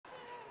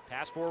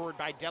Pass forward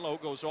by Dello,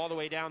 goes all the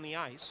way down the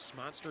ice.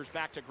 Monsters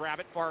back to grab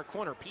it, far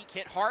corner. Peak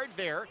hit hard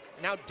there.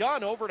 Now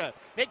Dunn over to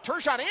make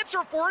Turgeon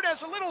answer for it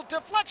as a little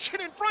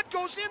deflection in front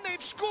goes in.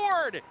 They've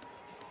scored.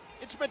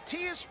 It's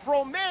Matthias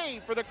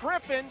Brome for the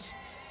Griffins,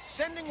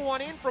 sending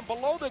one in from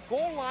below the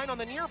goal line on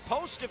the near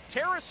post of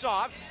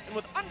Tarasov. And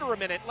with under a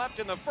minute left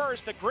in the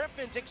first, the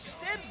Griffins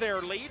extend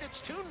their lead.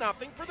 It's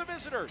 2-0 for the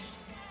visitors.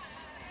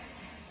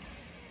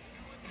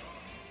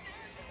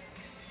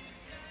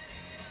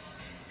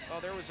 Well,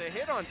 there was a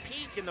hit on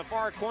Peak in the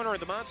far corner of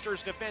the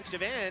Monsters'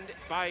 defensive end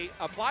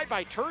applied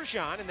by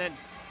Turgeon, and then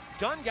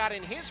Dunn got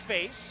in his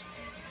face.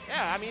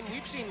 Yeah, I mean,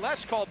 we've seen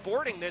less called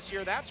boarding this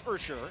year, that's for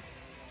sure.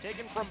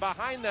 Taken from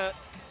behind the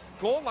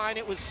goal line,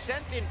 it was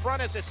sent in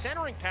front as a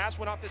centering pass,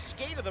 went off the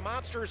skate of the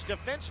Monsters'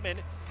 defenseman,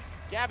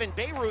 Gavin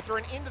Bayreuther,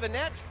 and into the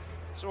net.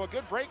 So a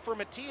good break for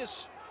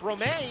Matthias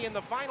Brome in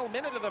the final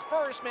minute of the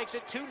first makes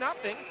it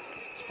 2-0.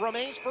 It's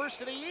Brome's first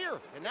of the year,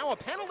 and now a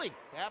penalty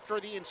after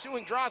the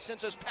ensuing draw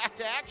sends us back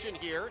to action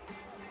here.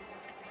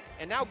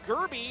 And now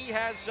Gerbe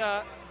has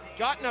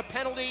gotten a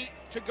penalty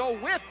to go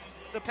with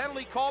the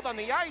penalty called on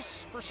the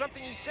ice for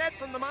something he said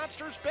from the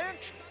Monsters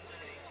bench.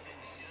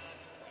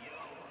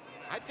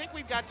 I think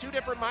we've got two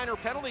different minor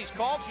penalties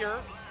called here.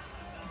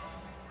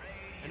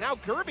 And now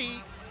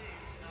Gerbe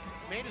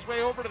made his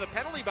way over to the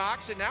penalty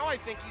box, and now I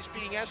think he's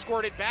being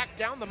escorted back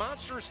down the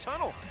Monsters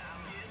tunnel.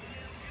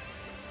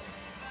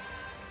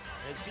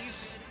 As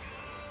he's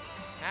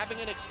having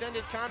an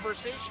extended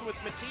conversation with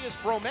Matthias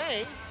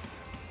Brome.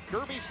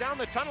 Gerbe's down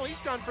the tunnel, he's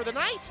done for the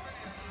night.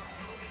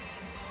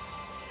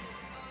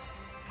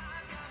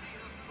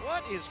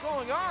 What is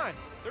going on?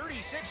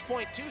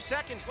 36.2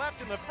 seconds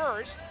left in the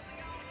first.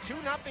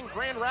 2-0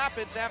 Grand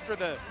Rapids after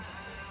the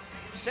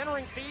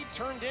centering feed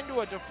turned into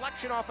a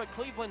deflection off a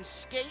Cleveland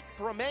skate.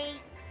 Brome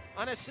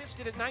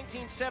unassisted at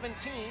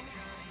 19-17.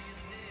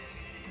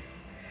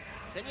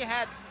 Then you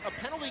had a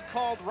penalty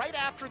called right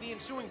after the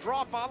ensuing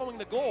draw following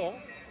the goal.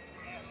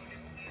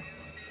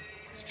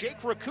 It's Jake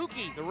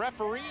Rakuki, the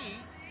referee,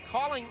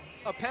 calling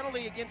a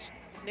penalty against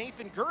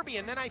Nathan Gerbe,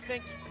 and then I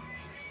think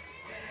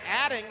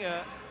adding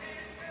a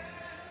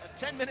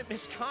 10-minute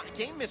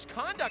game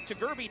misconduct to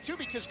Gerbe too,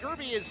 because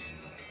Gerbe is,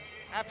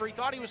 after he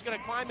thought he was going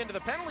to climb into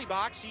the penalty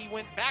box, he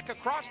went back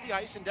across the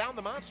ice and down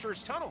the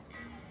Monsters tunnel.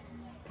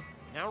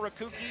 Now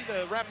Rakuki,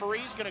 the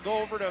referee, is going to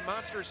go over to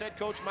Monsters head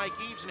coach Mike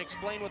Eaves and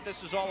explain what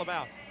this is all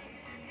about.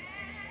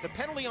 The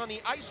penalty on the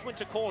ice went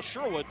to Cole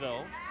Sherwood,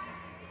 though.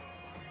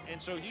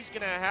 And so he's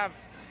going to have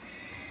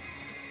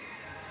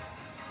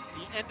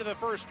the end of the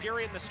first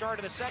period and the start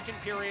of the second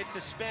period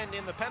to spend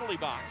in the penalty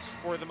box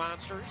for the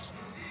Monsters.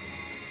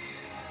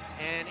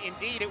 And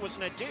indeed, it was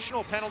an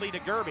additional penalty to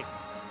Gerbe.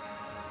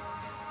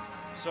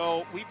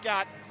 So we've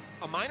got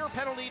a minor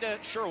penalty to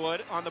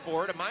Sherwood on the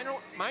board, a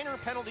minor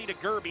penalty to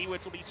Gerbe,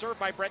 which will be served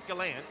by Brett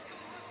Gallant.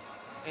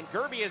 And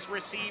Gerbe has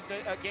received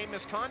a game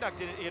misconduct,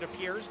 it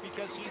appears,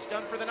 because he's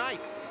done for the night.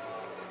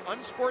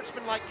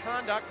 Unsportsmanlike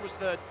conduct was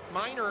the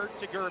minor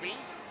to Gerbe,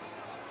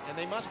 and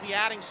they must be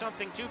adding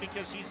something too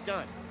because he's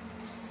done.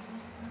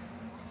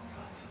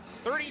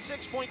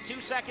 36.2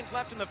 seconds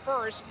left in the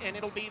first, and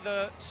it'll be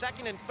the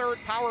second and third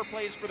power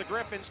plays for the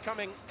Griffins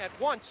coming at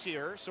once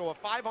here. So a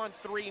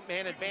 5-on-3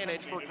 man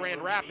advantage for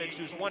Grand Rapids,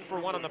 who's 1 for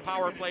 1 on the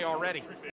power play already.